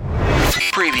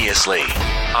Previously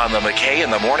on the McKay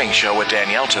in the Morning Show with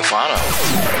Danielle Tufano.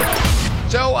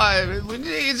 So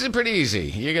it's pretty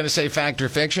easy. You're going to say fact or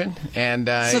fiction, and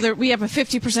so we have a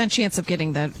 50% chance of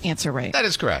getting the answer right. That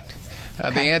is correct.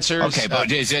 The answer is... Okay,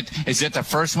 but is it the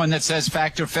first one that says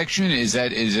fact or fiction? Is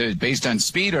it based on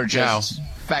speed or just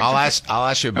fact? I'll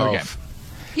ask you both. Okay.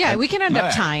 Yeah, we can end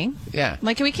up tying. Yeah.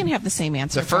 Like, we can have the same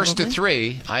answer. The first probably. to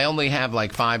three, I only have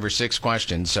like 5 or 6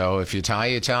 questions, so if you tie,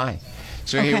 you tie.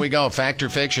 So Okay. Here we go, fact or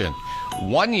fiction.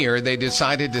 One year, they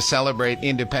decided to celebrate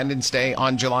Independence Day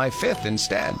on July 5th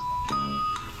instead.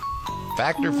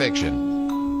 Fact or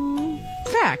fiction?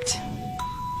 Fact.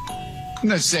 I'm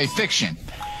going to say fiction.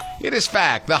 It is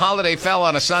fact. The holiday fell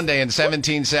on a Sunday in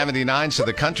 1779, so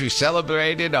the country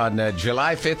celebrated on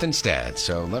July 5th instead.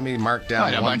 So let me mark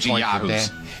down a 1 bunch of point for yahoos.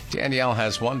 Danielle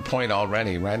has 1 point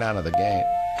already, right out of the gate.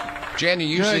 Jan, you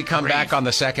usually come back on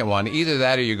the second one. Either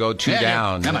that or you go two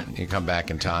down. Come on. You come back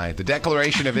and tie. The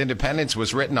Declaration of Independence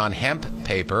was written on hemp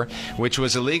paper, which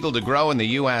was illegal to grow in the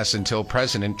U.S. until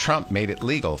President Trump made it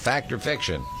legal. Fact or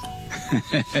fiction?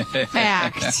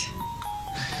 Fact.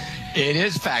 It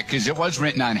is fact because it was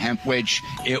written on hemp, which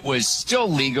it was still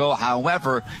legal.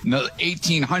 However, in the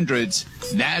 1800s,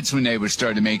 that's when they would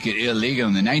start to make it illegal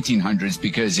in the 1900s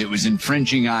because it was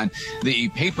infringing on the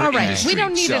paper All right, industry. we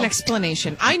don't need an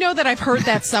explanation. I know that I've heard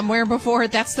that somewhere before.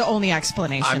 That's the only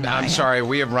explanation. I'm sorry,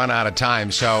 we have run out of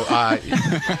time. So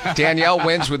Danielle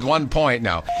wins with 1 point.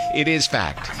 No, it is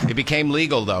fact. It became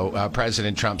legal, though.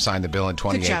 President Trump signed the bill in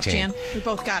 2018. Good job, Jan. We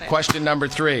both got it. Question number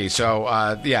 3. So,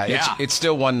 it's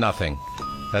still 1-0.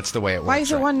 That's the way it works. Why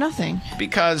is it 1-0?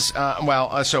 Because,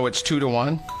 so it's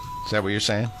 2-1? Is that what you're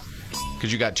saying?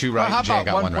 Because you got 2 right Well, how and Jan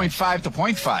about got 1 right. 1.5 to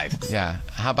 0.5? Yeah.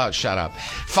 How about shut up?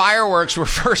 Fireworks were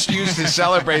first used to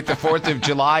celebrate the 4th of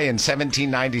July in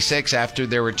 1796 after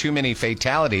there were too many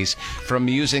fatalities from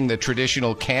using the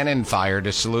traditional cannon fire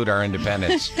to salute our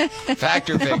independence. Fact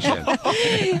or fiction?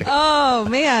 Oh,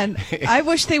 man. I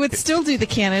wish they would still do the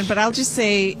cannon, but I'll just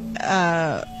say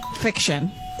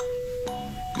fiction.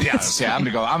 Yeah, see, I'm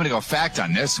gonna go fact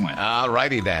on this one. All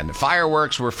righty then.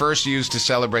 Fireworks were first used to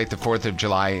celebrate the 4th of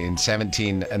July in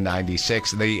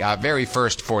 1796. The very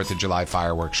first 4th of July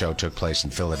fireworks show took place in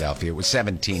Philadelphia. It was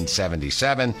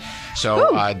 1777.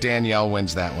 So Danielle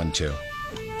wins that one too.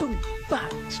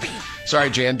 Sorry,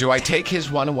 Jan, do I take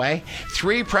his one away?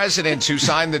 3 presidents who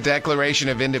signed the Declaration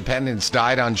of Independence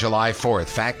died on July 4th.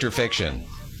 Fact or fiction?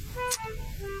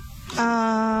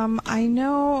 I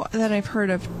know that I've heard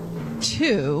of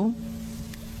 2.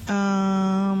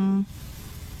 I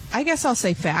guess I'll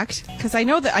say fact because I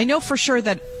know for sure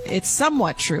that it's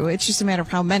somewhat true. It's just a matter of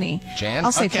how many. Jan?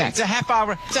 I'll say Okay, fact. it's a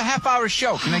half hour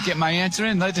show. Can I get my answer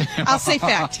in? I'll say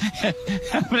fact.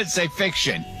 I'm going to say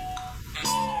fiction.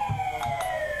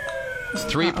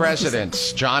 3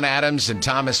 presidents, John Adams and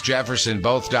Thomas Jefferson,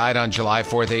 both died on July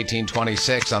 4th,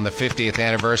 1826, on the 50th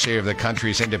anniversary of the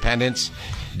country's independence.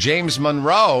 James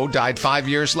Monroe died 5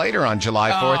 years later on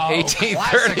July 4th,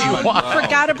 1831.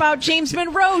 Forgot about James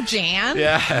Monroe, Jan.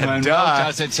 Yeah, Monroe duh.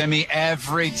 does it to me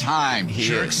every time.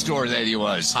 Jerk store that he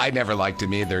was. I never liked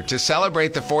him either. To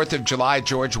celebrate the 4th of July,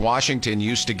 George Washington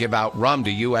used to give out rum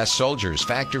to U.S. soldiers.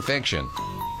 Fact or fiction?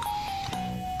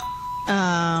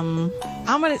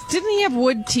 Didn't he have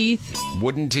wood teeth?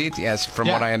 Wooden teeth? Yes, from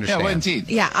what I understand. Yeah, wooden teeth.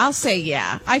 Yeah, I'll say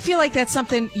yeah. I feel like that's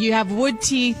something, you have wood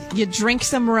teeth, you drink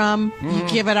some rum, you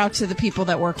give it out to the people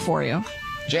that work for you.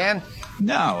 Jan?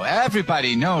 No,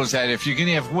 everybody knows that if you're going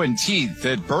to have wooden teeth,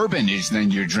 that bourbon is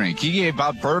then your drink. He gave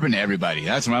out bourbon to everybody.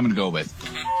 That's what I'm going to go with.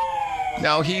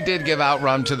 No, he did give out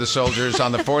rum to the soldiers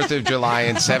on the 4th of July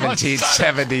in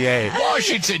 1778.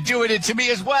 Washington doing it to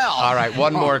me as well. All right,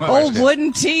 one more question. Old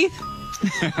wooden teeth?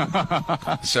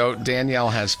 So Danielle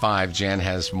has 5, Jan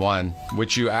has 1,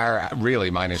 which you are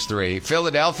really -3.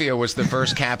 Philadelphia was the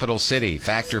first capital city.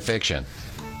 Fact or fiction?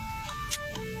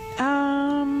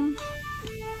 I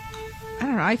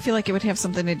don't know. I feel like it would have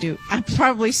something to do. I'm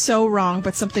probably so wrong,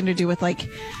 but something to do with like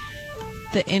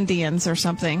the Indians or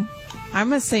something. I'm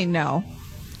gonna say no.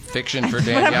 Fiction for But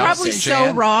Danielle. I'm probably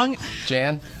so wrong.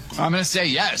 Jan? I'm going to say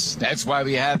yes. That's why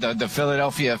we have the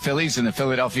Philadelphia Phillies and the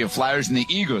Philadelphia Flyers and the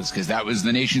Eagles, because that was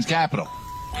the nation's capital.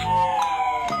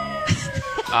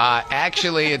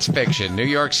 Actually, it's fiction. New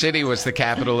York City was the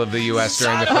capital of the U.S.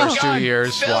 during the first 2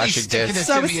 years. Philly's Washington. sticking it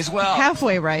So I to was me as well.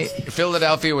 halfway right.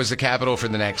 Philadelphia was the capital for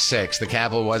the next 6. The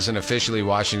capital wasn't officially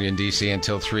Washington, D.C.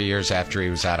 until 3 years after he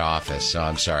was out of office, so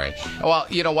I'm sorry. Well,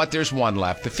 you know what? There's one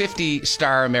left. The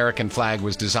 50-star American flag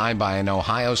was designed by an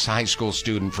Ohio high school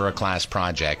student for a class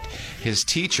project. His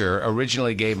teacher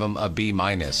originally gave him a B-.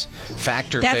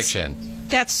 Fact or fiction?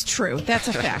 That's true. That's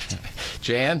a fact.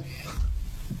 Jan?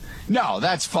 No,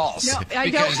 that's false. No, I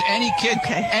because don't-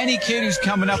 any kid who's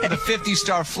coming up with a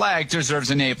 50-star flag deserves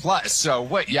an A+. So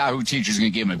what Yahoo teacher's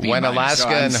going to give him a B-? When Alaska So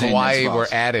I'm and saying Hawaii that's were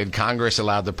false. added, Congress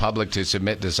allowed the public to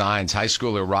submit designs. High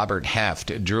schooler Robert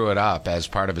Heft drew it up as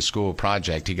part of a school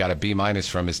project. He got a B-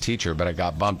 from his teacher, but it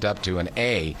got bumped up to an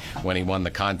A when he won the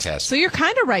contest. So you're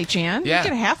kind of right, Jan. Yeah. You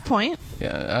get a half point.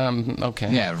 Yeah, okay.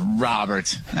 Yeah,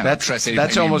 Robert. I don't trust anybody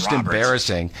That's named almost Robert.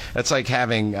 embarrassing. That's like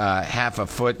having half a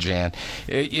foot, Jan.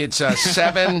 It's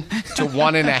 7 to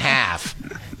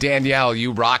 1.5. Danielle,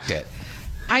 you rocked it.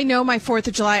 I know my 4th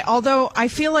of July, although I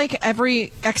feel like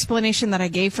every explanation that I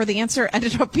gave for the answer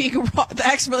ended up being wrong. The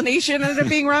explanation ended up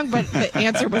being wrong, but the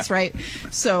answer was right.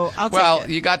 So I'll take Well, it.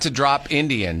 you got to drop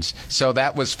Indians, so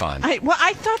that was fun. I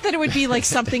thought that it would be like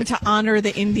something to honor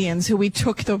the Indians who we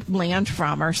took the land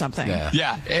from or something. Yeah.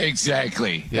 Yeah,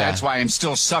 exactly. Yeah. That's why I'm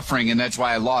still suffering, and that's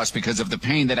why I lost, because of the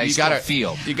pain that I You still gotta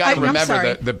feel. You got to I'm remember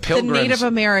sorry. the Pilgrims. The Native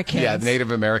Americans. Yeah, the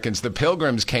Native Americans. The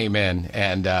Pilgrims came in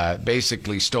and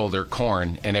basically stole their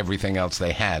corn and everything else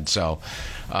they had. So,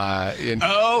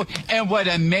 Oh, and what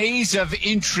a maze of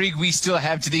intrigue we still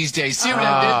have to these days. See what Oh,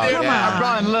 I did there? yeah. I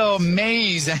brought a little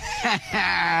maze.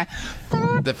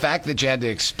 the fact that you had to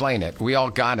explain it, we all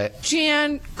got it.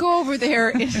 Jan, go over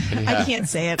there. I can't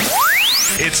say it.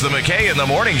 It's the McKay in the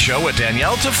Morning Show with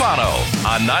Danielle Tafano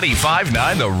on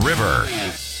 95.9 The River.